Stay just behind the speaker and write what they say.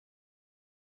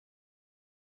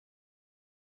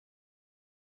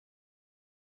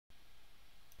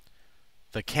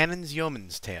The Canon's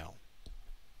Yeoman's Tale.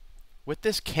 With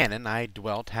this Canon I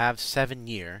dwelt have 7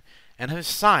 year, and of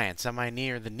science am I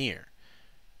near the near.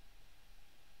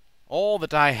 All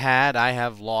that I had I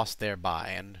have lost thereby,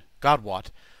 and God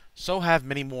wot, so have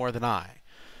many more than I.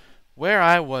 Where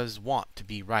I was wont to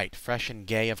be right fresh and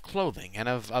gay of clothing, and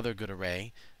of other good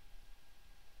array,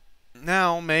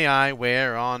 now may I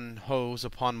wear on hose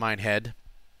upon mine head,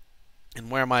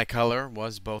 and where my colour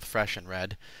was both fresh and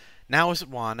red, now is it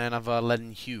wan, and of a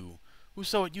leaden hue.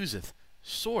 Whoso it useth,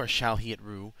 sore shall he it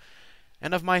rue.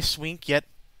 And of my swink yet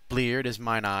bleared is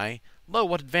mine eye. Lo,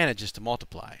 what advantages to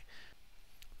multiply!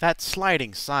 That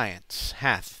sliding science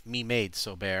hath me made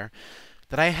so bare,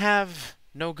 that I have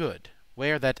no good,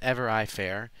 where that ever I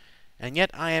fare. And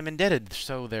yet I am indebted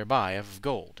so thereby of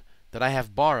gold, that I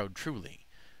have borrowed truly,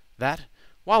 that,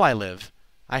 while I live,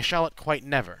 I shall it quite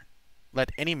never.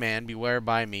 Let any man beware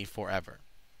by me for ever.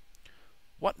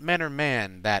 What manner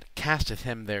man that casteth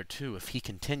him thereto, if he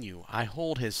continue, I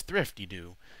hold his thrifty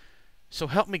do. So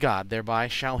help me God, thereby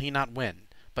shall he not win,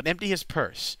 but empty his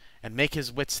purse, and make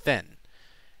his wits thin.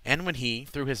 And when he,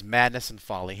 through his madness and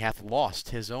folly, hath lost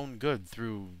his own good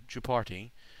through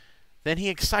juparty, then he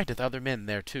exciteth other men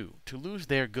thereto, to lose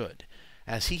their good,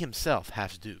 as he himself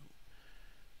hath do.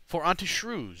 For unto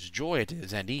shrews joy it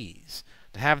is and ease,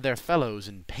 to have their fellows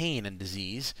in pain and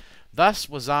disease. Thus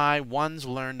was I ones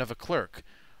learned of a clerk.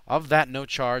 Of that no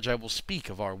charge I will speak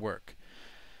of our work.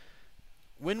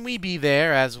 When we be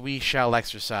there as we shall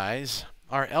exercise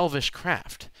our elvish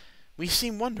craft, we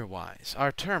seem wonder wise,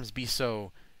 our terms be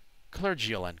so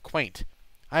clergial and quaint.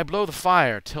 I blow the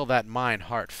fire till that mine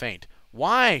heart faint.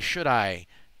 Why should I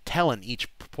tell in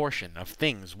each proportion of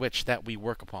things which that we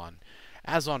work upon,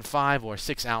 as on 5 or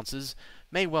 6 ounces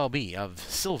may well be of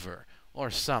silver or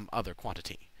some other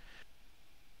quantity?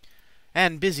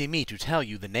 And busy me to tell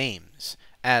you the names,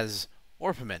 as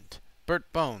orpiment,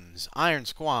 burt bones, iron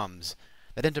squams,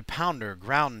 that into powder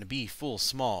ground be full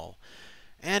small,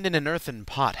 and in an earthen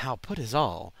pot how put is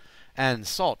all, and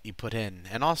salt ye put in,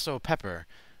 and also pepper,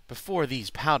 before these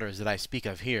powders that I speak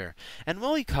of here, and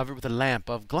well ye cover with a lamp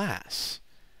of glass,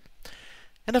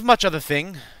 and of much other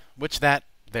thing, which that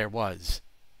there was,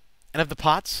 and of the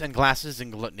pots and glasses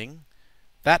in gluttning,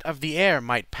 that of the air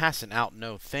might passen out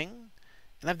no thing,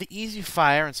 and of the easy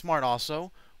fire and smart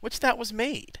also, which that was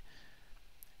made,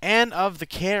 and of the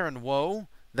care and woe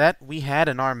that we had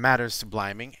in our matters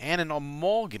subliming, and in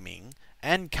amalgaming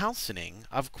and calcining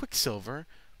of quicksilver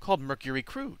called mercury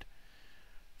crude.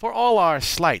 For all our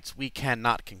sleights we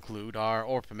cannot conclude our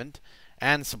orpiment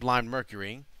and sublimed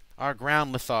mercury, our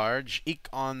ground litharge, eke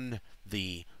on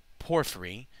the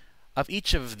porphyry, of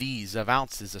each of these of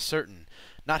ounces a certain,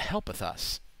 not helpeth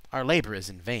us, our labour is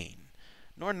in vain.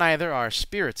 Nor neither our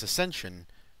spirit's ascension,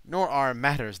 nor our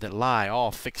matters that lie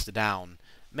all fixed down,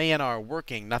 may in our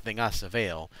working nothing us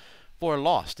avail. For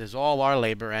lost is all our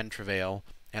labour and travail,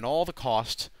 and all the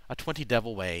cost, a 20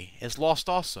 devil way, is lost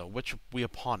also which we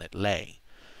upon it lay.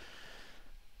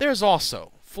 There is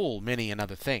also full many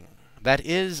another thing, that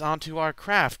is unto our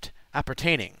craft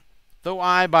appertaining, though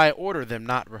I by order them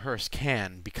not rehearse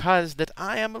can, because that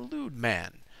I am a lewd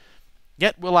man.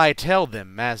 Yet will I tell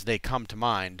them as they come to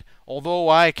mind, although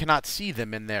I cannot see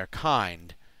them in their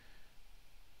kind,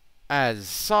 as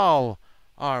sal,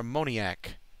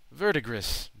 armoniac,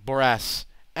 verdigris, borass,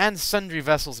 and sundry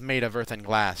vessels made of earth and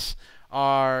glass,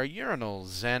 our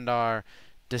urinals and our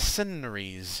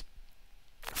decenninaries,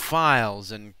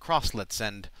 phials and crosslets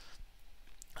and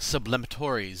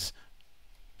sublimatories,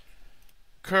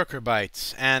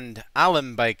 cucurbites and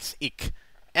alembics eke,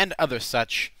 and other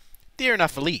such, dear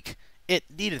enough a leak. It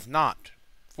needeth not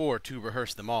for to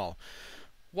rehearse them all.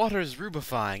 Waters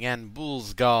rubifying and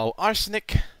bull's gall,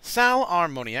 arsenic, sal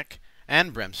armoniac,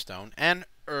 and brimstone, and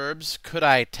herbs could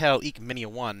I tell eke many a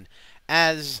one,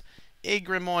 as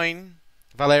agrimoine,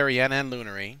 valerian, and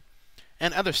lunary,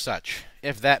 and other such,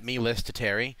 if that me list to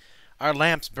tarry, our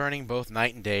lamps burning both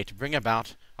night and day to bring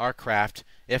about our craft,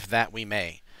 if that we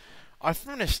may. Our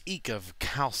furnace eke of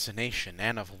calcination,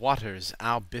 and of water's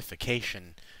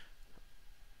albification,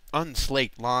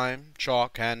 unslaked lime,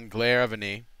 chalk, and glaire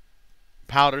vanille,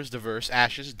 powders diverse,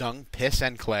 ashes, dung, piss,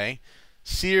 and clay,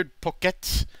 seared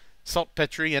poquettes,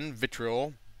 saltpetre, and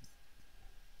vitriol,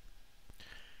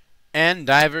 and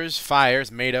divers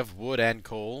fires made of wood and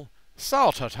coal,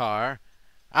 salt tartar,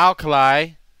 alkali,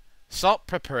 salt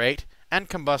preparate, and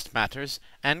combust matters,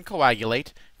 and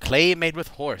coagulate, clay made with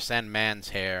horse and man's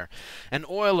hair, and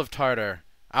oil of tartar,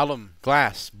 alum,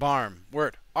 glass, barm,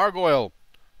 wort, argoil,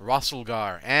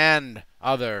 rosselgar, and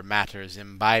other matters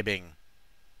imbibing.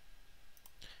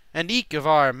 And eke of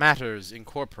our matters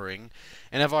incorporing,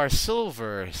 and of our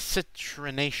silver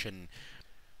citrination,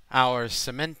 our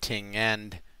cementing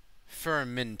and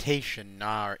fermentation,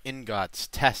 our ingots,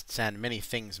 tests, and many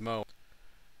things mo.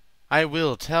 I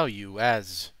will tell you,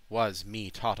 as was me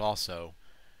taught also,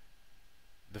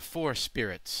 the four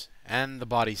spirits, and the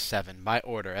bodies seven, by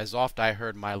order, as oft I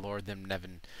heard my lord them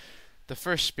neven. The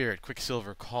first spirit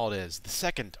quicksilver called is, the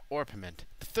second orpiment,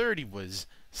 the third he was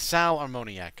sal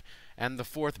ammoniac, and the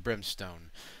fourth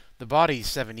brimstone. The bodies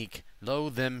seven eke, lo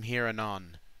them here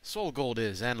anon. Sol gold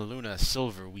is, and Luna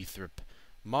silver we thrip.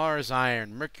 Mars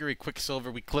iron, Mercury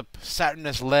quicksilver we clip,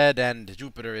 Saturnus lead, and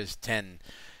Jupiter is tin,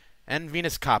 and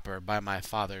Venus copper, by my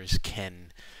father's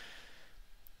kin.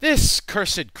 This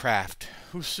cursed craft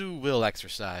whoso will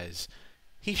exercise,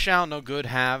 he shall no good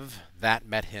have that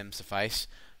met him suffice.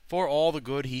 For all the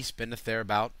good he spendeth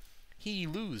thereabout, he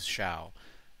lose shall.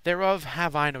 Thereof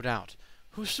have I no doubt.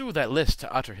 Whoso that list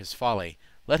to utter his folly,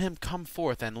 let him come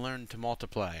forth and learn to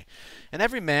multiply. And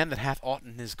every man that hath aught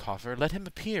in his coffer, let him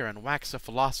appear and wax a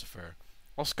philosopher.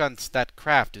 Alscance that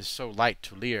craft is so light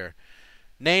to lear.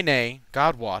 Nay, nay,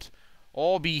 God wot,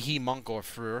 all be he monk or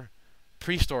frere,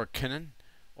 priest or canon,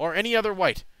 or any other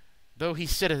wight, though he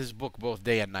sit at his book both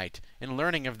day and night, in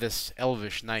learning of this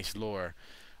elvish nice lore,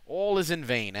 all is in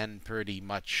vain, and purdy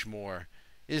much more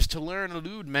is to learn a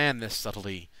lewed man this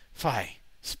subtlety. Fie,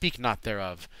 speak not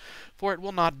thereof, for it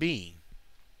will not be.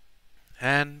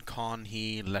 And con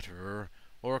he letterer,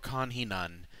 or con he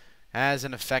none, as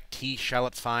in effect he shall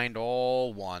it find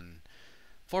all one.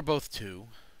 For both two,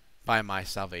 by my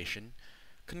salvation,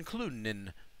 concluden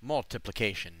in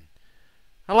multiplication.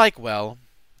 Alike well,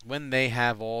 when they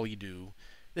have all ye do,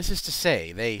 this is to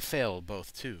say, they fail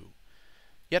both two.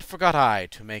 Yet forgot I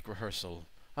to make rehearsal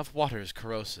of waters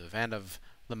corrosive, and of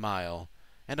the mile,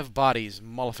 and of bodies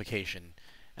mollification,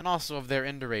 and also of their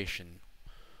induration,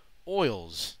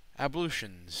 oils,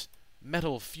 ablutions,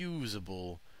 metal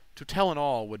fusible, to tell in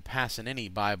all would pass in any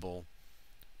Bible,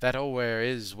 that where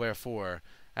is wherefore,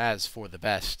 as for the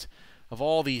best, of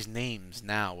all these names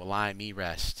now will I me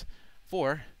rest.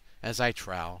 For, as I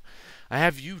trow, I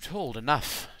have you told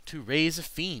enough to raise a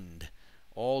fiend,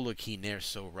 all look he ne'er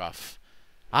so rough.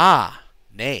 Ah,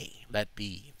 nay, let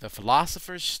be, the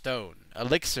philosopher's stone,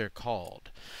 elixir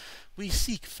called. We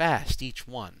seek fast each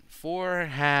one, for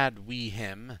had we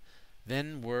him,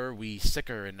 then were we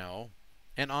sicker enow.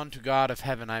 And unto God of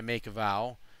heaven I make a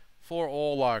vow, for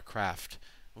all our craft,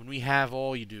 when we have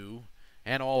all ye do,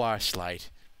 and all our sleight,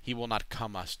 he will not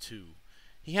come us to.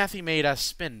 He made us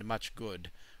spend much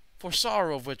good, for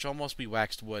sorrow of which almost we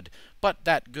waxed wood, but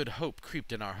that good hope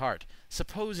creeped in our heart,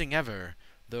 supposing ever,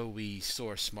 though we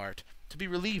sore smart, to be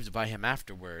relieved by him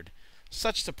afterward.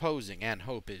 Such supposing and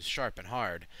hope is sharp and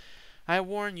hard. I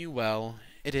warn you well,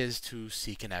 it is to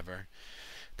seeken ever.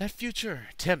 That future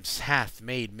temps hath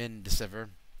made men dissever,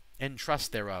 in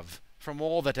trust thereof, from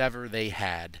all that ever they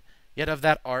had. Yet of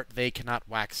that art they cannot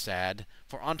wax sad,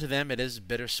 for unto them it is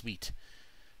bitter sweet.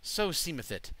 So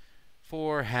seemeth it,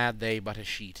 for had they but a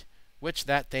sheet, which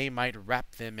that they might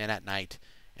wrap them in at night,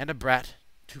 and a brat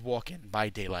to walk in by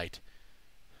daylight,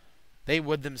 they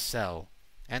would them sell,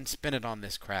 and spin it on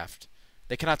this craft.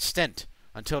 They cannot stint,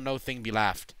 until no thing be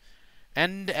laughed.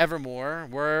 And evermore,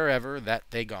 wherever that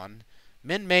they gon,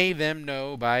 men may them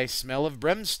know by smell of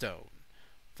brimstone,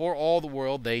 for all the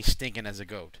world they stinken as a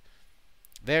goat.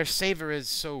 Their savour is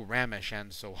so ramish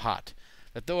and so hot,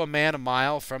 that though a man a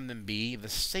mile from them be, the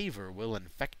savour will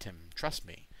infect him, trust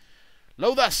me.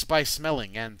 Lo thus by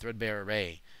smelling and threadbare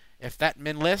array, if that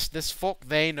men list, this folk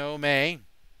they know may.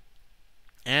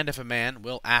 And if a man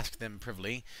will ask them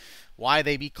privily, why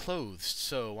they be clothed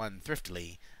so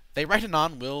unthriftily, they right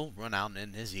anon will run out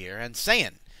in his ear, and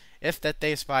sayn, if that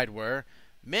they espied were,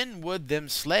 men would them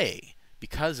slay,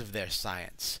 because of their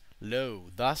science. Lo,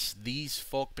 thus these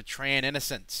folk betrayen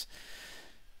innocence.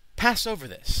 Pass over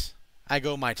this, I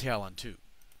go my tale unto.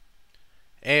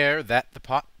 Ere that the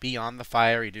pot be on the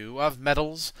fire y do, of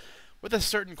metals, with a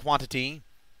certain quantity,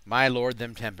 my lord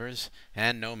them tempers,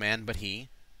 and no man but he.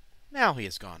 Now he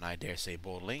is gone, I dare say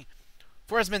boldly,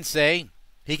 for as men say,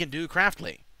 he can do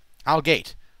craftily. I'll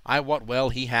gate, I wot well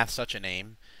he hath such a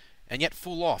name, and yet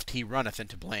full oft he runneth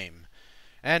into blame.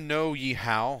 And know ye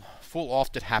how, full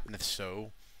oft it happeneth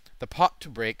so, the pot to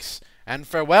breaks, and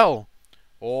farewell,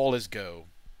 all is go.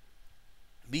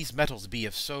 These metals be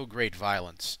of so great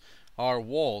violence, our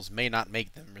walls may not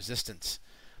make them resistance.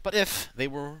 But if they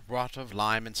were wrought of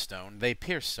lime and stone, they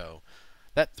pierce so,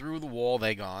 that through the wall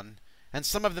they gon, and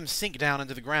some of them sink down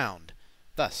into the ground.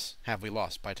 Thus have we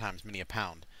lost by times many a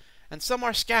pound. And some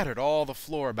are scattered all the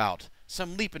floor about,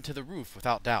 some leap into the roof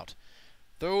without doubt.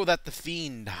 Though that the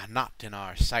fiend not in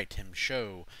our sight him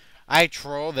show, I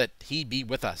trow that he be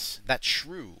with us, that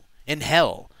shrew, in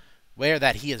hell, where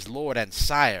that he is lord and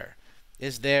sire,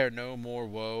 is there no more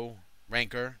woe,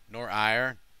 rancor, nor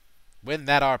ire? When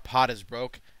that our pot is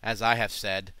broke, as I have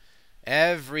said,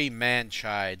 every man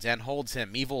chides, and holds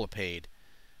him evil apaid.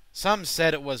 Some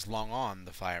said it was long on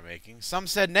the fire making, some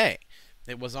said nay,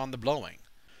 it was on the blowing.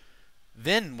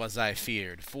 Then was I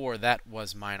feared, for that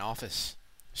was mine office.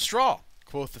 Straw,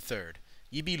 quoth the third,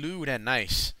 ye be lewd and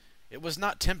nice, it was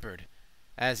not tempered,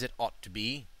 as it ought to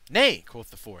be. Nay, quoth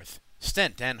the fourth,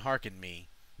 stent and hearken me,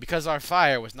 because our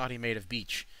fire was not y made of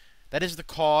beech, that is the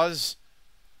cause,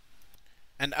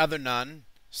 and other none,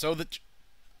 so that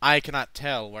I cannot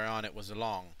tell whereon it was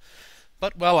along.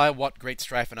 But well I wot great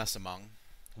strife in us among.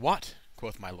 What?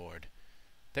 Quoth my lord,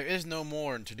 there is no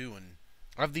more to doen.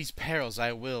 Of these perils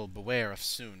I will beware of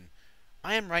soon.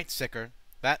 I am right sicker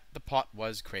that the pot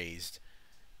was crazed.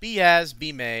 Be as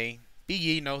be may, be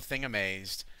ye no thing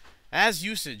amazed. As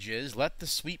usage is, let the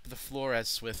sweep the floor as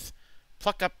swith.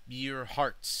 Pluck up your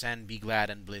hearts, and be glad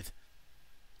and blithe.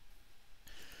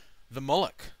 The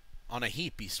mullock on a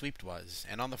heap he sweeped was,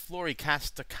 and on the floor he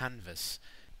cast a canvas.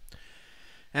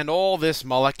 And all this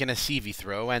mullock in a sieve he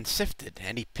throw, and sifted,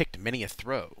 and he picked many a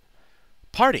throw.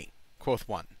 Pardy, quoth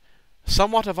one,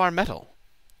 somewhat of our metal,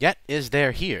 yet is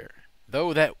there here,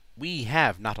 though that we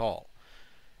have not all.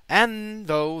 And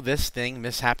though this thing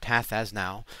mishapped hath as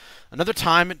now, another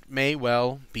time it may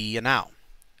well be enow.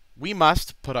 We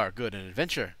must put our good in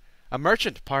adventure. A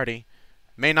merchant party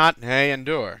may not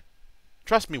endure.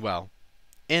 Trust me well,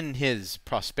 in his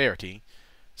prosperity,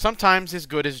 sometimes his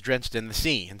good is drenched in the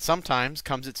sea, and sometimes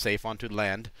comes it safe unto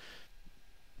land.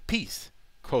 Peace,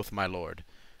 quoth my lord,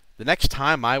 the next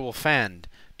time I will fand,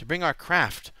 to bring our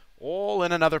craft all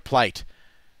in another plight.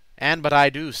 And but I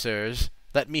do, sirs,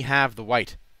 let me have the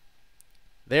white.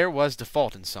 There was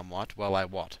default in somewhat, well I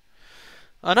wot.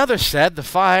 Another said the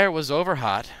fire was over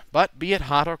hot, but be it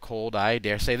hot or cold, I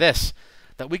dare say this,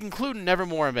 that we conclude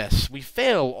nevermore amiss. We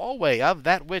fail alway of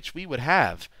that which we would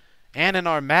have, and in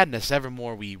our madness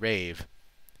evermore we rave.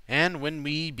 And when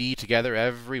we be together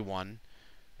every one,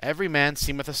 every man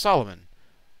seemeth a Solomon.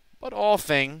 But all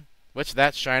thing which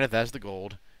that shineth as the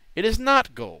gold, it is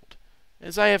not gold,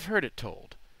 as I have heard it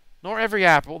told. Nor every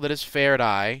apple that is fair at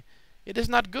eye, it is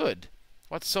not good,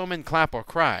 whatso men clap or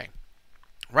cry.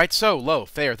 Right so, lo,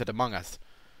 fareth it among us.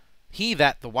 He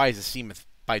that the wisest seemeth,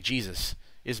 by Jesus,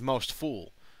 is most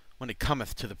fool, when it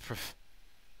cometh to the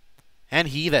and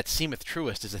he that seemeth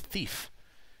truest is a thief.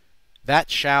 That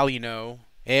shall ye know,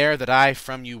 ere that I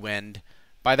from you wend,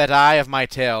 by that I of my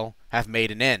tale have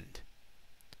made an end.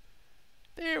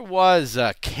 There was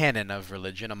a canon of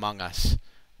religion among us,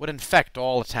 would infect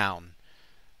all a town,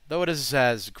 though it is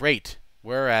as great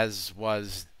were as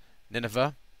was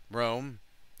Nineveh, Rome,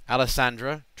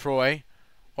 Alessandra, Troy,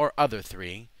 or other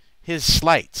three. His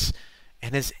sleights,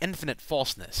 and his infinite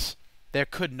falseness, there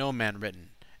could no man written,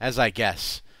 as I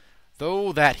guess,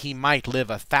 though that he might live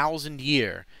 1,000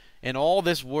 year, in all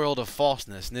this world of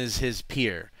falseness is his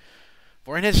peer.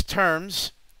 For in his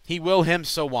terms he will him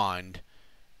so wind,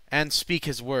 and speak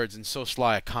his words in so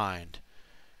sly a kind,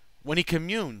 when he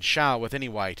commune shall with any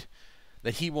wight,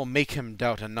 that he will make him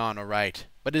doubt anon aright.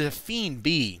 But if a fiend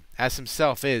be, as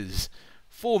himself is,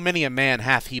 full many a man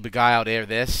hath he beguiled ere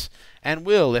this, and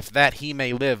will, if that he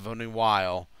may live any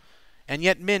while. And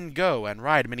yet men go and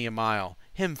ride many a mile,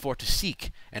 him for to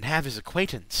seek and have his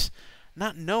acquaintance,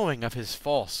 not knowing of his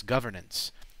false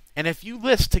governance. And if you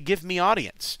list to give me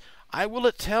audience, I will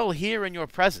it tell here in your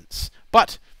presence.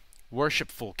 But,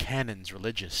 worshipful canons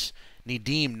religious, ne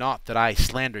deem not that I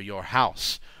slander your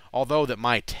house, although that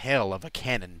my tale of a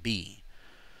canon be.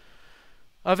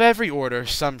 Of every order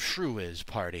some shrew is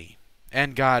party,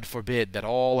 and God forbid that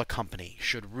all a company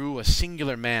should rue a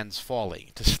singular man's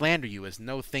folly. To slander you is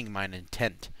no thing mine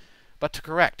intent, but to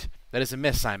correct that is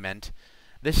amiss I meant.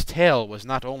 This tale was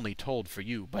not only told for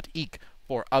you, but eke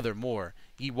for other more.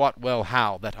 Ye wot well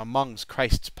how that amongs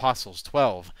Christ's apostles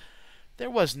 12 there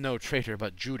was no traitor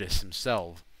but Judas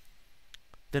himself.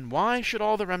 Then why should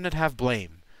all the remnant have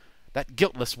blame, that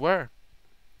guiltless were?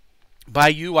 By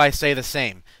you I say the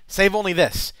same, save only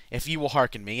this, if ye will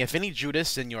hearken me, if any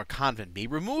Judas in your convent be,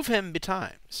 remove him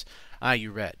betimes. I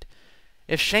you read,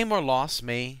 if shame or loss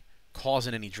may cause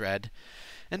in any dread,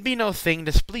 and be no thing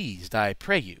displeased, I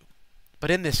pray you. But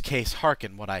in this case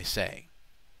hearken what I say.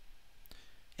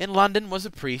 In London was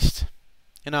a priest,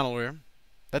 in Unalure,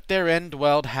 that therein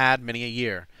dwelled had many a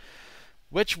year,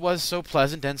 which was so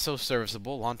pleasant and so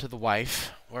serviceable unto the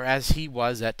wife, whereas he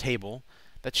was at table,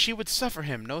 that she would suffer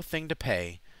him no thing to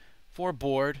pay for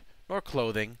board nor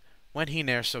clothing, when he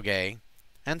ne'er so gay,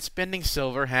 and spending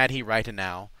silver had he right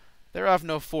enow, thereof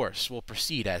no force will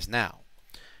proceed as now.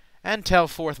 and tell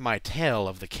forth my tale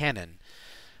of the Canon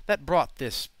that brought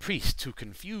this priest to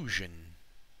confusion.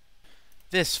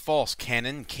 This false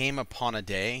canon came upon a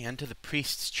day unto the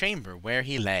priest's chamber where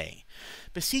he lay,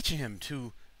 beseeching him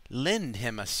to lend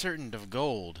him a certain of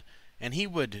gold, and he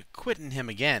would quitten him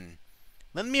again.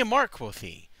 "Lend me a mark," quoth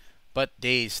he, "but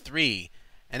days 3,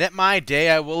 and at my day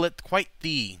I will it quite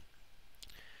thee.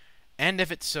 And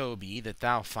if it so be that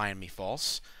thou find me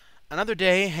false, another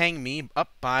day hang me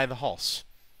up by the halse."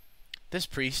 This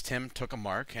priest him took a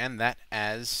mark, and that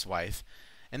as swithe,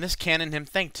 and this canon him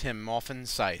thanked him often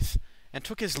sithe, and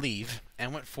took his leave,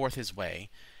 and went forth his way,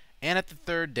 and at the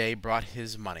 3rd day brought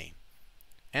his money.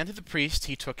 And to the priest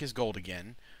he took his gold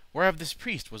again, whereof this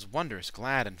priest was wondrous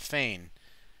glad and fain.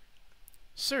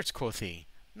 "Certes," quoth he,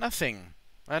 "nothing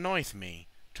annoyeth me,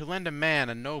 to lend a man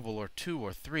a noble or 2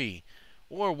 or 3,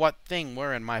 or what thing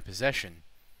were in my possession,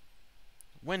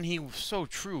 when he so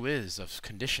true is of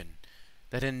condition,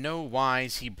 that in no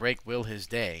wise he break will his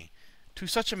day. To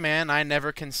such a man I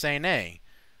never can say nay."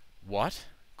 "What?"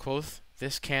 quoth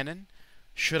this canon,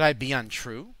 "should I be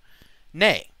untrue?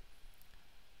 Nay,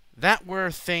 that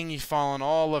were thing y fallen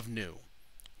all of new.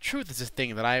 Truth is a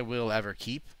thing that I will ever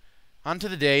keep, unto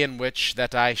the day in which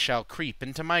that I shall creep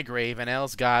into my grave, and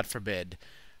else God forbid.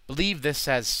 Believe this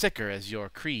as sicker as your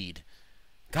creed.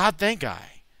 God thank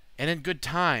I, and in good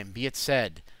time be it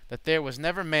said, that there was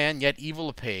never man yet evil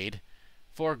apaid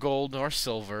for gold or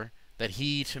silver that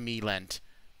he to me lent,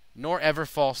 nor ever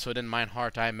falsehood in mine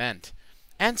heart I meant.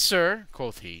 And, sir,"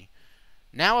 quoth he,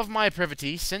 "now of my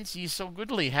privity, since ye so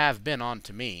goodly have been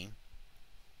unto me,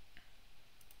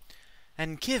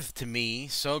 and give to me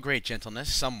so great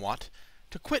gentleness somewhat,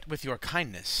 to quit with your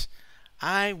kindness,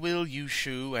 I will you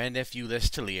shew, and if you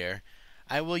list to lear,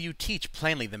 I will you teach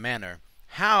plainly the manner,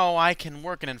 how I can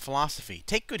worken in philosophy.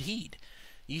 Take good heed,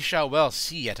 ye shall well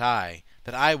see at eye,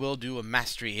 that I will do a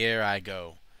mastery ere I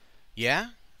go." "Yea?"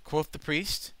 quoth the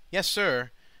priest. "Yes,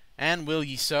 sir. And will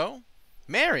ye so?"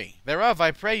 "Marry, thereof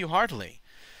I pray you heartily."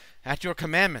 "At your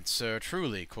commandment, sir,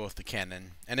 truly," quoth the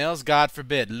canon, "and else God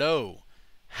forbid, lo,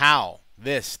 how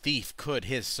this thief could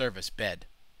his service bed."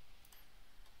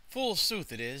 Full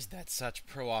sooth it is that such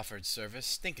pro-offered service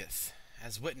stinketh,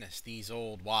 as witness these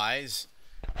old wise,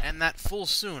 and that full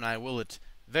soon I will it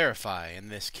verify in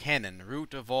this canon,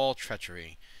 root of all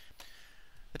treachery,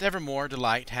 that evermore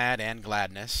delight had and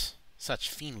gladness, such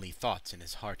fiendly thoughts in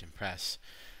his heart impress,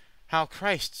 how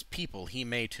Christ's people he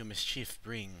may to mischief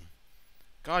bring.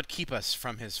 God keep us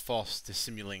from his false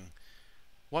dissimuling.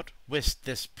 What wist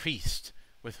this priest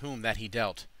with whom that he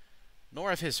dealt?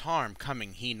 Nor of his harm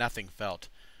coming he nothing felt.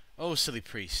 O silly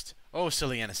priest, O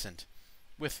silly innocent,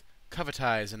 with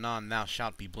covetise anon thou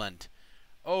shalt be blent.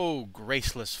 O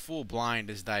graceless, full blind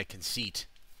is thy conceit,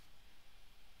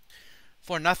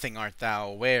 for nothing art thou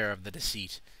aware of the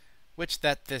deceit, which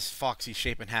that this foxy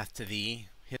shapen hath to thee.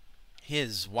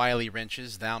 His wily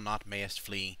wrenches thou not mayest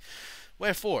flee.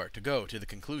 Wherefore, to go to the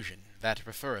conclusion, that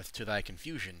referreth to thy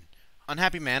confusion,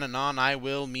 unhappy man, anon I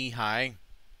will me hie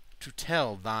to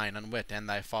tell thine unwit and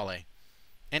thy folly,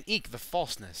 and eke the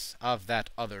falseness of that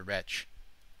other wretch.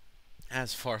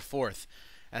 As far forth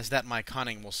as that my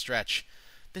conning will stretch,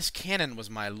 this canon was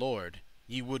my lord,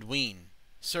 ye would ween,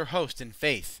 sir host in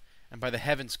faith, and by the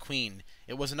heaven's queen,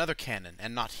 it was another canon,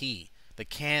 and not he, the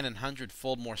can an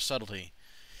hundredfold more subtlety.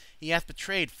 He hath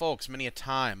betrayed folks many a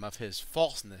time, of his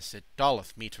falseness it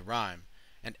dolleth me to rhyme,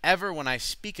 and ever when I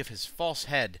speak of his false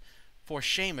head, for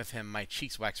shame of him my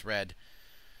cheeks wax red.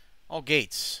 All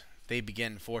gates they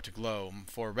begin for to glow,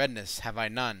 for redness have I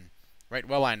none, right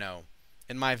well I know,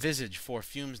 in my visage for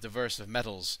fumes diverse of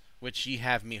metals, which ye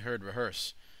have me heard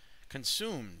rehearse,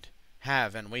 consumed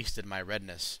have and wasted my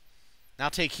redness. Now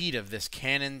take heed of this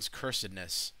canon's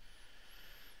cursedness.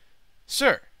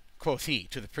 "Sir," quoth he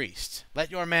to the priest,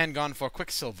 "let your man gon for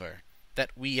quicksilver,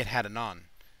 that we it had anon,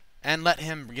 and let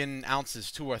him bring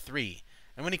ounces 2 or 3,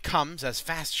 and when he comes, as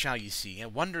fast shall ye see a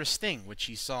wondrous thing which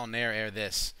ye saw ne'er ere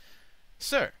this."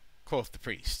 "Sir," quoth the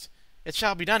priest, "it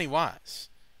shall be done y wise."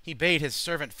 He bade his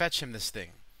servant fetch him this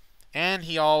thing, and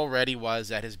he all ready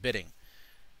was at his bidding,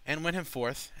 and went him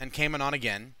forth, and came anon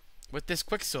again, with this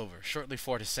quicksilver shortly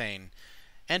for to sayn,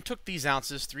 and took these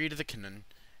ounces 3 to the Canon,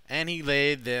 and he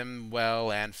laid them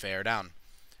well and fair down,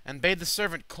 and bade the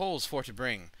servant coals for to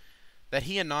bring, that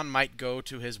he anon might go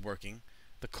to his working.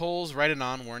 The coals right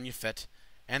anon weren y fit,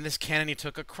 and this canon he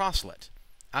took a crosslet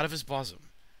out of his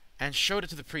bosom, and showed it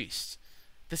to the priest.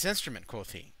 "This instrument,"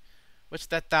 quoth he, "which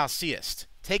that thou seest,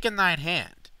 take in thine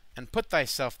hand, and put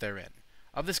thyself therein,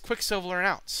 of this quicksilver an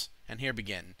ounce, and here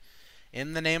begin,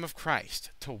 in the name of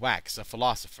Christ, to wax a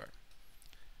philosopher.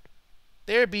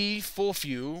 There be full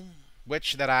few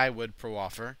which that I would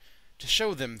proffer, to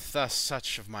show them thus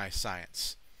such of my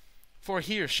science. For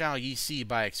here shall ye see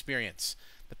by experience,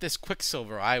 that this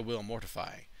quicksilver I will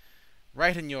mortify,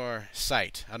 right in your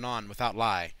sight, anon without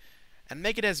lie, and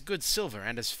make it as good silver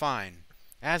and as fine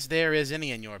as there is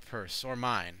any in your purse, or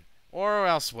mine, or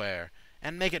elsewhere,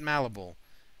 and make it malleable,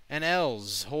 and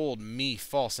else hold me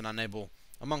false and unable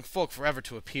among folk for ever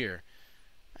to appear.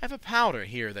 I have a powder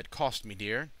here that cost me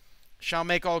dear, shall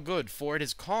make all good, for it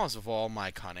is cause of all my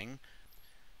cunning,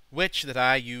 which that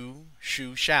I you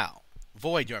shew shall.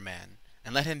 Void your man,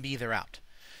 and let him be thereout,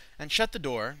 and shut the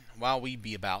door while we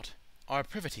be about our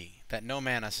privity, that no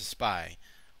man us espy,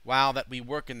 while that we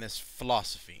work in this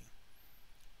philosophy.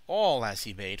 All, as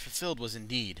he bade, fulfilled was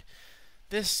indeed.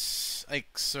 This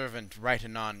eke servant right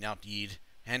anon out yede,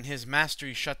 and his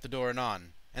mastery shut the door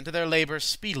anon, and to their labour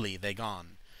speedily they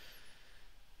gone.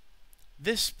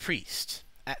 This priest,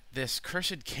 at this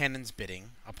cursed canon's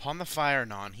bidding, upon the fire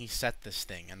anon he set this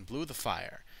thing, and blew the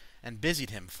fire, and busied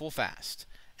him full fast,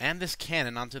 and this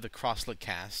canon unto the crosslet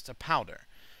cast a powder.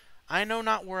 I know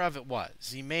not whereof it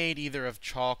was. He made either of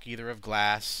chalk, either of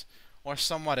glass, or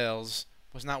somewhat else,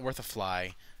 was not worth a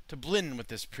fly, to blinde with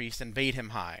this priest, and bade him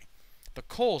hie the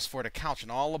coals for to couch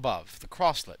and all above the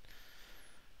crosslet.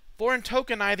 For in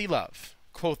token I thee love,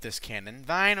 quoth this canon,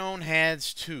 thine own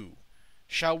hands too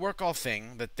shall work all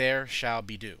thing that there shall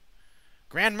be do.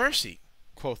 Grand mercy,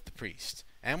 quoth the priest,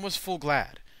 and was full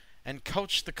glad, and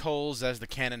couched the coals as the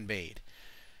canon bade.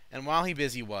 And while he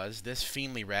busy was, this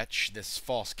fiendly wretch, this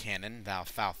false canon, thou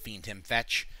foul fiend him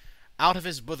fetch, out of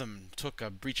his bosom took a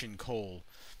breachen coal,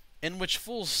 in which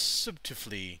full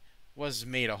subtifly was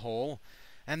made a hole,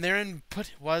 and therein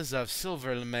put was of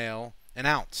silver limale an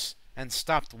ounce, and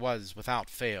stopped was without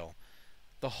fail.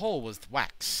 The hole was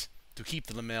wax, to keep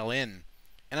the limale in,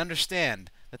 and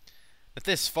understand that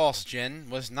this false gin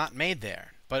was not made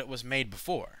there, but it was made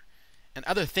before. And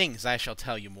other things I shall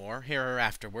tell you more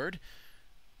hereafterward,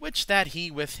 which that he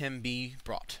with him be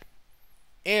brought.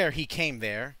 Ere he came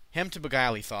there, him to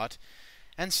beguile he thought,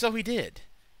 and so he did,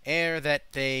 ere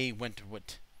that they went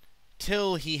wit,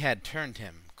 till he had turned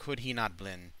him, could he not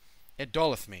blin. It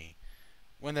doleth me,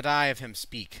 when that I of him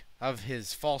speak, of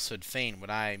his falsehood fain would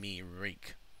I me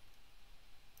wreak,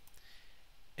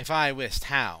 if I wist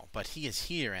how, but he is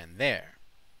here and there.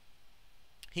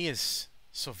 He is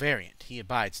so variant, he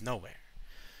abides nowhere.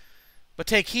 But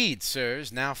take heed,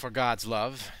 sirs, now for God's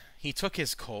love. He took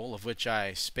his coal, of which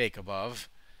I spake above,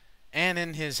 and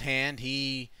in his hand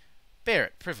he bare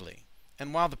it privily.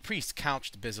 And while the priest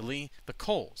couched busily the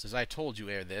coals, as I told you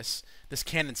ere this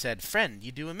canon said, "Friend, ye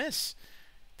do amiss.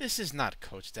 This is not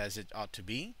coached as it ought to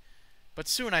be, but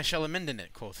soon I shall amend in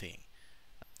it," quoth he.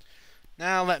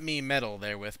 "Now let me meddle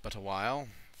therewith but a while,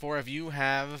 for of you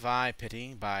have I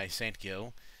pity, by Saint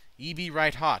Gill. Ye be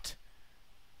right hot,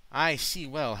 I see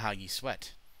well how ye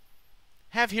sweat.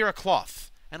 Have here a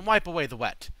cloth, and wipe away the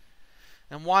wet."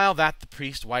 And while that the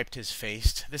priest wiped his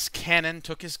face, this canon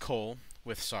took his coal,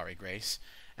 with sorry grace,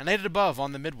 and laid it above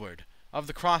on the midward of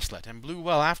the crosslet, and blew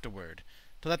well afterward,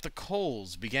 till that the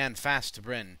coals began fast to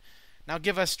brin. "Now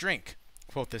give us drink,"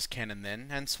 quoth this canon then,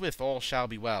 "and swith all shall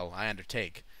be well, I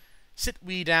undertake. Sit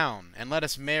we down, and let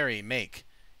us merry make."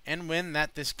 And when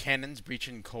that this canon's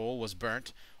breachen coal was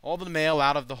burnt, all the mail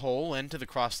out of the hole into the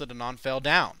crosslet anon fell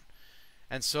down.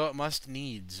 And so it must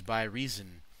needs by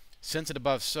reason, since it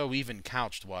above so even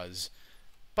couched was.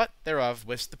 But thereof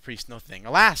wist the priest no thing.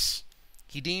 Alas!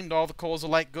 He deemed all the coals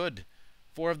alike good,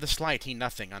 for of the sleight he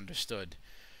nothing understood.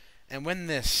 And when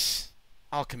this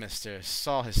alchemister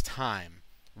saw his time,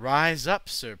 "Rise up,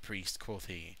 Sir Priest," quoth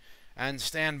he, "and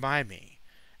stand by me,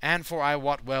 and for I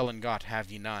wot well ingot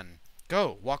have ye none.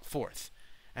 Go, walk forth,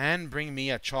 and bring me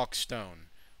a chalk stone,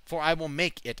 for I will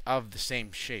make it of the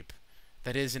same shape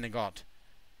that is in ingot,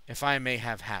 if I may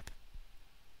have hap.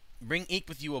 Bring eke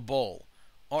with you a bowl,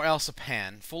 or else a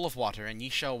pan, full of water, and ye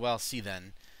shall well see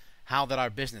then how that our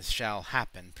business shall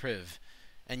happen prive.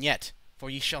 And yet, for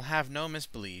ye shall have no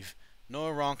misbelieve,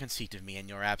 nor wrong conceit of me in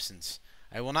your absence,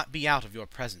 I will not be out of your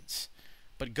presence,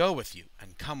 but go with you,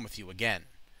 and come with you again."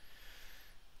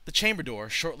 The chamber door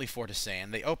shortly for to say,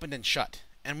 and they opened and shut,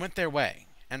 and went their way,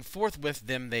 and forthwith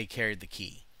them they carried the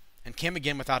key, and came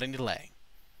again without any delay.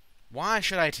 "Why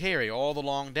should I tarry all the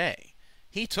long day?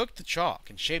 He took the chalk,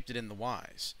 and shaped it in the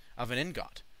wise of an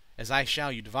ingot, as I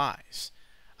shall you devise.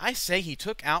 I say he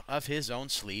took out of his own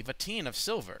sleeve a tein of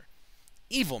silver,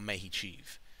 evil may he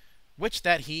chieve, which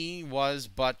that he was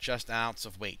but just an ounce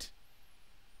of weight.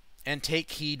 And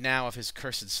take heed now of his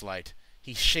cursed sleight.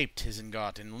 He shaped his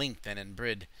ingot in length and in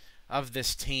brid of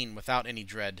this tein without any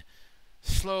dread,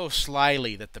 slow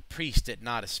slyly that the priest it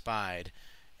not espied,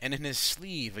 And in his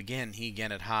sleeve again he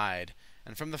gan it hide,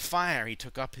 And from the fire he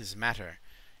took up his matter,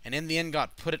 And in the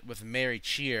ingot put it with merry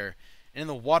cheer, And in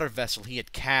the water vessel he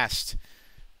it cast,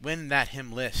 When that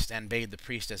him list, and bade the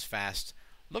priest as fast,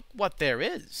 "Look what there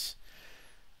is.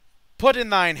 Put in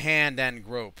thine hand and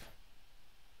grope,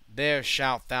 There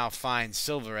shalt thou find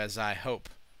silver as I hope."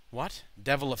 What?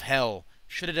 Devil of hell,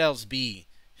 should it else be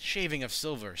Shaving of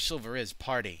silver? Silver is,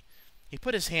 pardie. He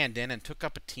put his hand in, and took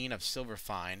up a tein Of silver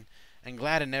fine, and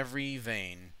glad in every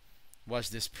vein Was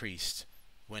this priest,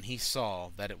 when he saw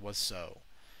that it was so.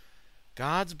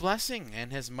 "God's blessing,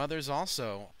 and his mother's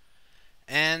also,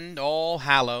 And all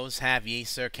hallows have ye,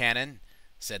 Sir Canon,"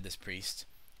 Said this priest,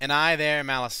 "and I their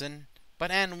malison;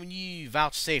 But an ye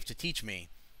vouchsafe to teach me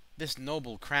This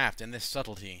noble craft and this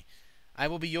subtlety, I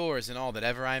will be yours in all that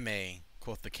ever I may,"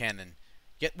 Quoth the Canon;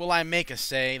 "yet will I make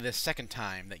assay This second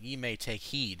time, that ye may take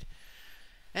heed,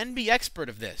 And be expert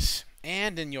of this,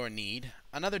 and in your need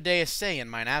Another day assay in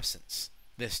mine absence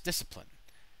This discipline,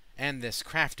 and this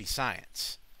crafty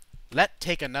science. Let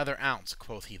take another ounce,"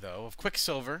 quoth he tho, "Of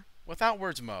quicksilver, without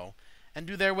words mo', And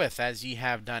do therewith as ye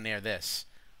have done ere this,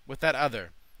 With that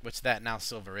other, which that now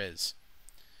silver is."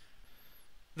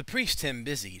 The priest him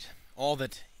busied, all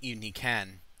that e'en he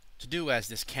can, To do as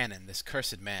this Canon, this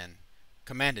cursed man,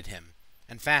 Commanded him,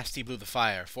 and fast he blew the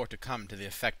fire, For to come to the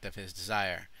effect of his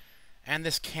desire. And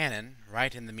this Canon,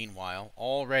 right in the meanwhile,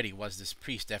 All ready was this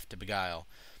priest eft to beguile,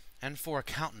 And for a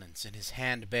countenance in his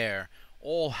hand bare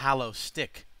All hallow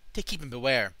stick, take keep and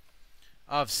beware.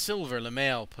 Of silver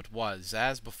limaile put was,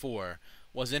 as before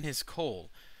Was in his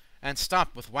coal, and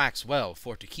stopped with wax well,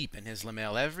 For to keep in his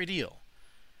limaile every deal.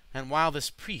 And while this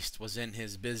priest was in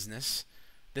his business,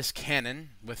 This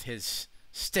Canon with his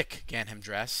stick gan him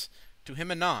dress, To him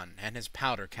anon, and his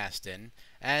powder cast in,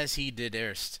 As he did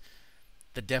erst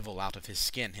the devil out of his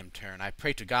skin him turn. I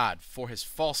pray to God for his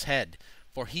false head,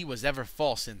 For he was ever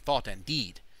false in thought and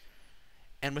deed.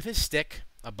 And with his stick,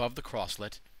 above the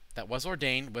crosslet, That was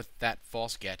ordained with that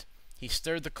false get, He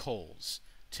stirred the coals,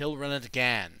 till rinnet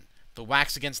gan The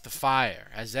wax against the fire,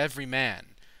 as every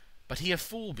man. But he a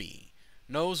fool be,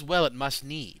 knows well it must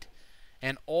need,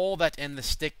 And all that in the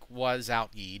stick was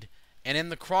out yede, And in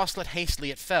the crosslet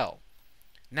hastily it fell.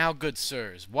 Now, good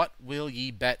sirs, what will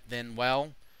ye bet then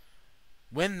well?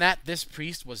 When that this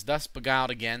priest was thus beguiled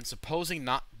again, Supposing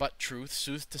naught but truth,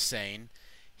 sooth to sayn,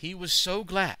 He was so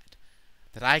glad,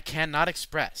 that I can not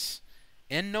express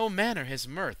In no manner his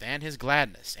mirth and his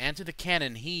gladness, And to the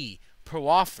Canon he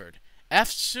proffered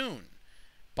eftsoon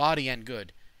body and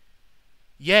good.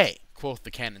 "Yea," quoth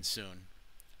the Canon soon,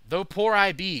 "Though poor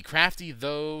I be, crafty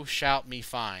thou shalt me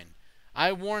find.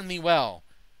 I warn thee well,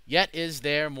 yet is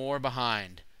there more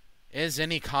behind. Is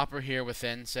any copper here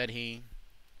within?" said he.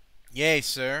 "Yea,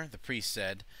 sir," the priest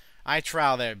said, "I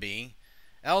trow there be.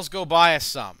 Else go buy us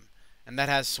some, and that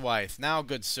has swithe. Now,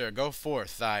 good sir, go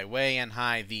forth thy way and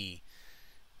hie thee."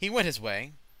 He went his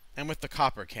way, and with the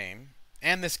copper came,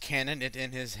 And this Canon it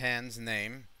in his hands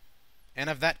name, And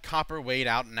of that copper weighed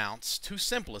out an ounce, Too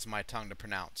simple is my tongue to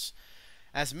pronounce.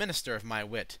 As minister of my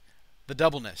wit, the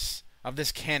doubleness Of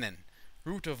this Canon,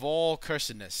 root of all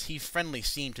cursedness, He friendly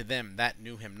seemed to them that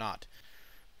knew him not,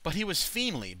 But he was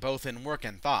fiendly both in work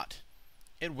and thought.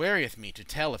 It wearieth me to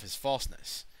tell of his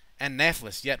falseness, And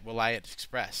natheless yet will I it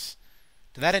express,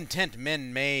 To that intent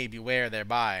men may beware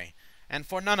thereby. And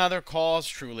for none other cause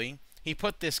truly, He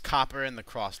put this copper in the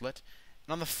crosslet,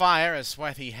 And on the fire as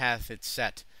swithe he hath it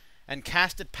set, And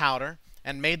cast it powder,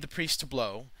 and made the priest to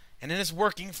blow, And in his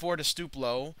working for to stoop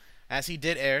low, As he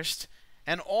did erst,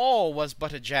 and all was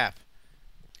but a jap.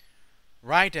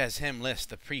 Right as him list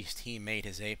the priest he made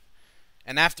his ape,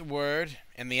 And afterward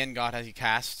in the ingot as he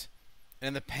cast, And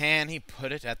in the pan he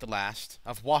put it at the last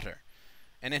Of water,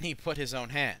 and in he put his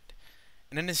own hand,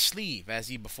 And in his sleeve, as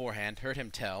ye beforehand Heard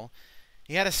him tell,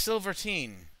 he had a silver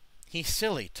tein. He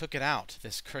silly took it out,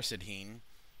 this cursed heen,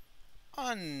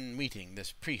 Unweeting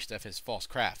this priest of his false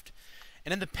craft,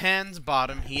 And in the pan's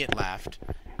bottom he it laughed,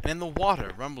 And in the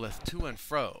water rumbleth to and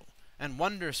fro, And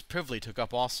wondrous privily took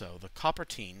up also The copper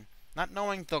tein, not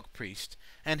knowing thilke priest,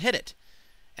 And hid it,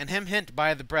 and him hent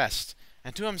by the breast,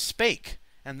 And to him spake,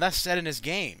 and thus said in his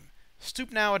game,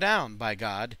 "Stoop now adown, by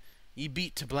God, ye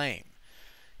be't to blame.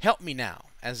 Help me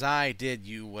now, as I did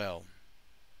you will.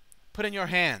 Put in your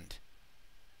hand,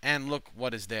 and look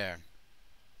what is there."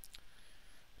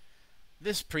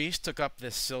 This priest took up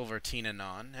this silver tein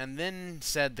anon, And then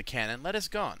said the Canon, "Let us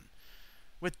gon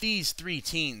With these 3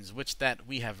 teins which that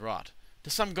we have wrought To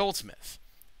some goldsmith,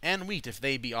 and weet if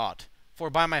they be aught. For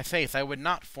by my faith I would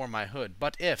not for my hood,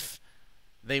 But if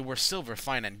they were silver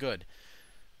fine and good,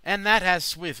 And that as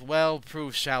swith well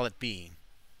proved shall it be.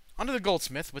 Unto the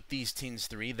goldsmith with these teens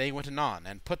three they went anon,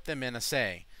 and put them in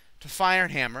assay. To fire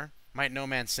and hammer might no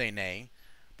man say nay,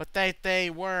 but that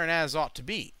they weren as ought to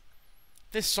be.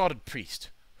 This sotted priest,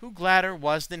 who gladder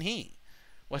was than he?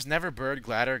 Was never bird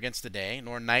gladder against the day,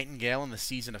 nor nightingale in the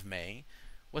season of May?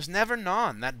 Was never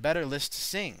none that better list to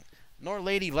sing, nor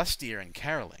lady lustier in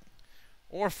carolling,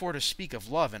 or for to speak of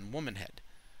love and womanhead,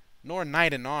 nor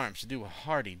knight in arms to do a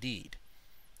hardy deed,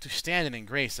 to stand in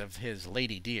grace of his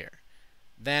lady dear,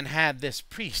 than had this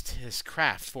priest his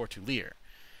craft for to lear.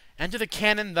 And to the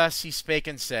Canon thus he spake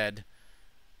and said,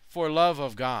 For love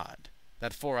of God,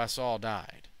 that for us all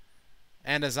died,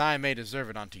 and as I may deserve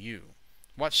it unto you,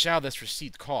 what shall this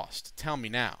receipt cost? Tell me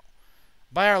now.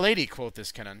 By Our Lady, quoth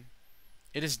this Canon,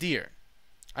 it is dear.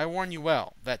 I warn you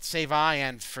well, that save I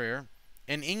and Frere,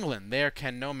 in England there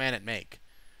can no man it make.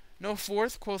 No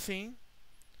forth, quoth he?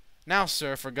 Now,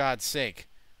 sir, for God's sake,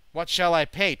 what shall I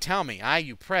pay? Tell me, I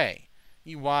you pray.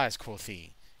 Ye wise, quoth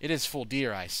he, it is full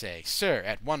dear, I say. Sir,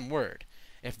 at one word,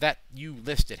 if that you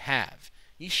list it have,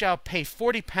 ye shall pay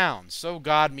 40 pounds, so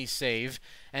God me save,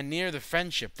 and near the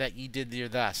friendship that ye did there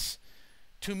thus.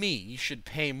 To me ye should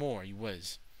pay more, ye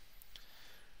was.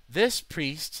 This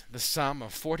priest the sum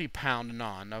of 40 pound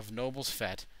anon of nobles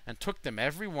fet, and took them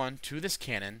every one to this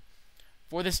Canon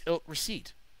for this ilk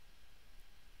receipt.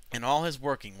 And all his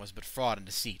working was but fraud and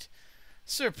deceit.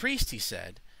 Sir priest, he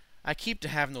said, I keep to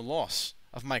have no loss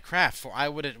of my craft, for I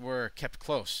would it were kept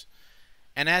close.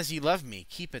 And as ye love me,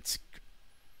 keep it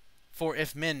for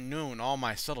if men known all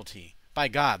my subtlety, by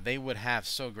God, they would have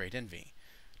so great envy.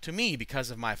 To me, because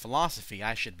of my philosophy,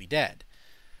 I should be dead.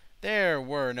 There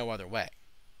were no other way.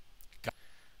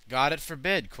 God it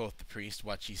forbid, quoth the priest,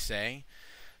 what ye say.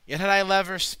 Yet had I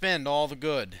lever spend all the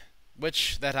good,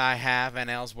 which that I have, and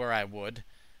elsewhere I would,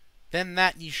 than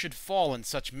that ye should fall in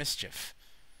such mischief.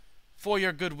 For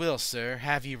your good will, sir,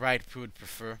 have ye right would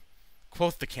prefer,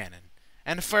 quoth the Canon,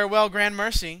 and farewell, grand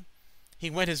mercy.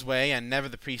 He went his way, and never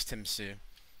the priest him sue.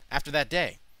 After that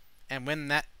day, and when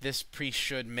that this priest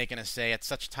should make an essay at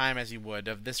such time as he would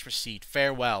of this receipt,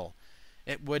 farewell,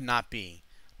 it would not be.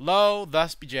 Lo,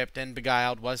 thus begypt and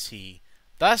beguiled was he.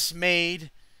 Thus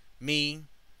made he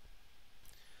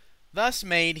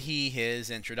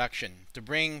his introduction, to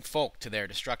bring folk to their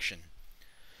destruction.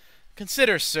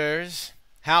 Consider, sirs,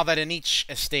 how that in each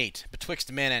estate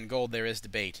betwixt men and gold there is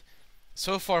debate,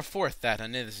 so far forth that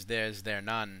unis there's there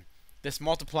none, this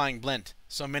multiplying blent,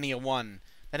 so many a one,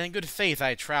 that in good faith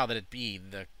I trow that it be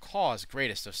the cause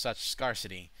greatest of such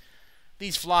scarcity.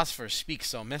 These philosophers speak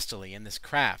so mistily in this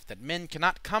craft that men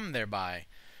cannot come thereby.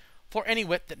 For any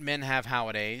wit that men have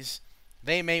howadays,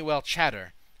 they may well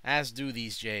chatter, as do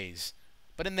these jays,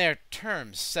 but in their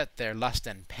terms set their lust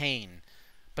and pain.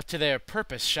 But to their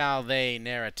purpose shall they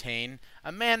ne'er attain.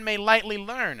 A man may lightly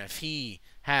learn, if he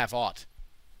have aught,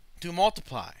 to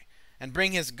multiply, and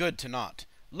bring his good to naught.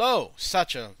 Lo,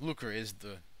 such a lucre is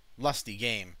the lusty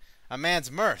game. A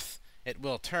man's mirth it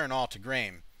will turn all to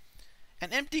grame,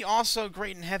 and empty also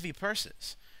great and heavy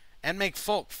purses, and make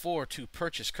folk for to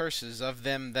purchase curses of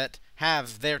them that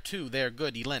have thereto their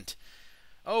good y lent.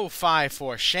 O fie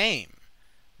for shame,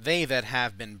 they that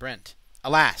have been brent.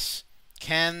 Alas,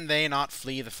 can they not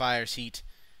flee the fire's heat?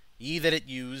 Ye that it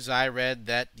use, I read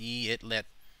that ye it lit,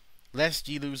 lest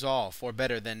ye lose all, for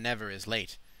better than never is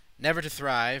late. Never to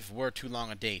thrive were too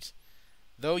long a date.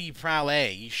 Though ye prowl aye,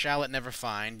 ye shall it never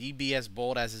find. Ye be as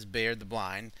bold as is Bayard the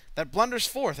blind, that blunders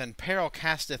forth and peril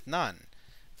casteth none.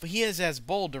 For he is as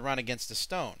bold to run against a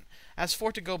stone, as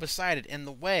for to go beside it in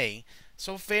the way.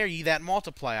 So fare ye that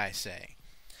multiply, I say.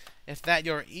 If that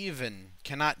your even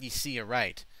cannot ye see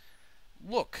aright,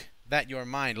 look that your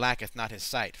mind lacketh not his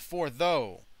sight. For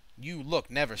though you look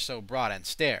never so broad and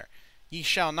stare, ye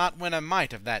shall not win a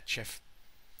mite of that chiff.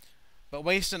 But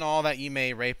waste in all that ye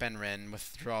may rape and rend,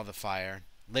 withdraw the fire,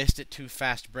 lest it too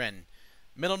fast brenn.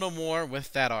 Middle no more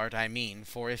with that art, I mean,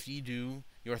 for if ye do,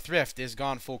 your thrift is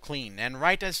gone full clean. And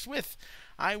right as swith,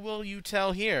 I will you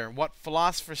tell here what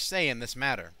philosophers say in this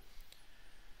matter.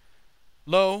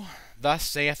 Lo, thus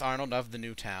saith Arnold of the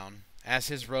New Town, as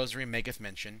his rosary maketh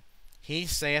mention. He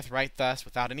saith right thus,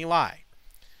 without any lie: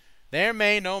 There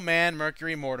may no man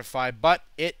Mercury mortify, but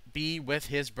it be with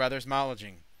his brother's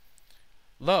knowledging.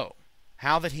 Lo,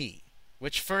 how that he,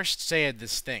 which first said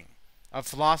this thing, of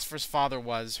philosophers' father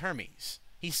was Hermes,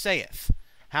 he saith,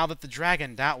 how that the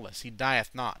dragon doubtless he dieth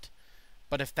not,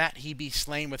 but if that he be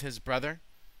slain with his brother.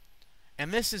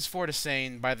 And this is for to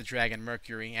sayn by the dragon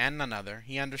Mercury, and none other,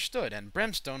 he understood, and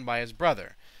brimstone by his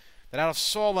brother, that out of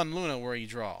Sol and Luna were ye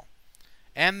draw.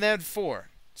 And therefore,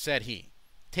 said he,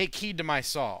 take heed to my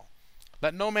Sol,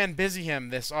 let no man busy him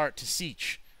this art to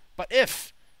seech, but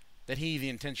if that he the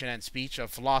intention and speech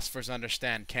of philosophers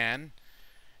understand can.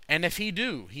 And if he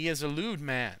do, he is a lewed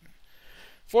man.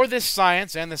 For this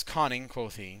science and this conning,"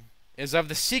 quoth he, "is of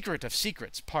the secret of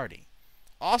secrets party.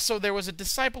 Also there was a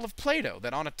disciple of Plato,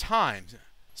 that on a time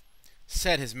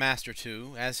said his master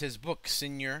to, as his book,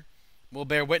 Senior, will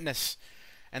bear witness,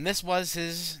 and this was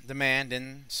his demand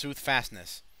in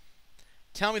soothfastness: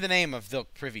 Tell me the name of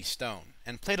thilke privy stone.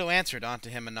 And Plato answered unto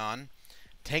him anon: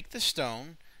 Take the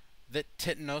stone that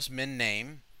Titnos men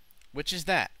name. Which is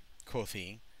that?" quoth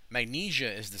he.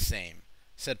 "Magnesia is the same,"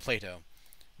 said Plato.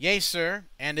 "Yea, sir,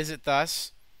 and is it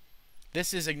thus?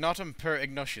 This is ignotum per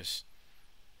ignatius."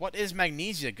 "What is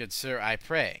magnesia, good sir, I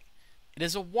pray?" "It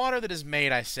is a water that is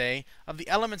made, I say, of the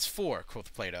elements four,"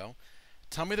 quoth Plato.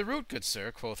 "Tell me the root, good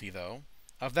sir," quoth he though,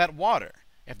 "of that water,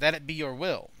 if that it be your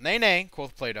will." "Nay, nay,"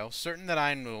 quoth Plato, "certain that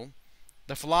I know,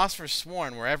 the philosophers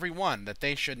sworn were every one that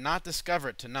they should not discover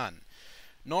it to none,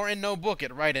 nor in no book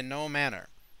it write in no manner.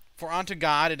 For unto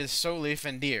God it is so lief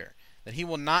and dear, that he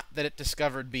will not that it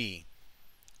discovered be,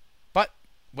 but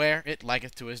where it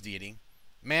liketh to his deity,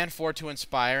 man for to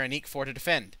inspire, and eke for to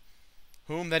defend.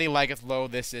 Whom that he liketh, lo,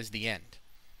 this is the end.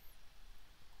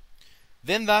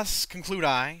 Then thus conclude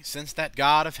I, since that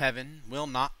God of heaven will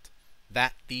not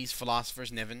that these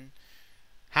philosophers niven,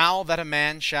 how that a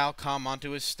man shall come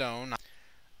unto his stone,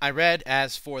 I read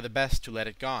as for the best to let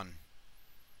it gon.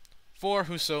 For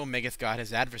whoso maketh God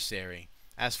his adversary,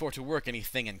 as for to work any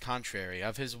thing in contrary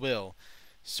of his will,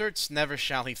 certes never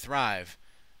shall he thrive,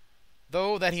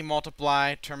 though that he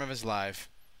multiply term of his life.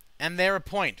 And there a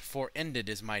point, for ended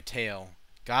is my tale.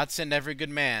 God send every good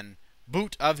man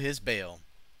boot of his bale.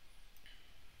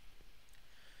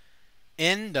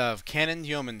 End of Canon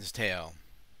Yeoman's Tale.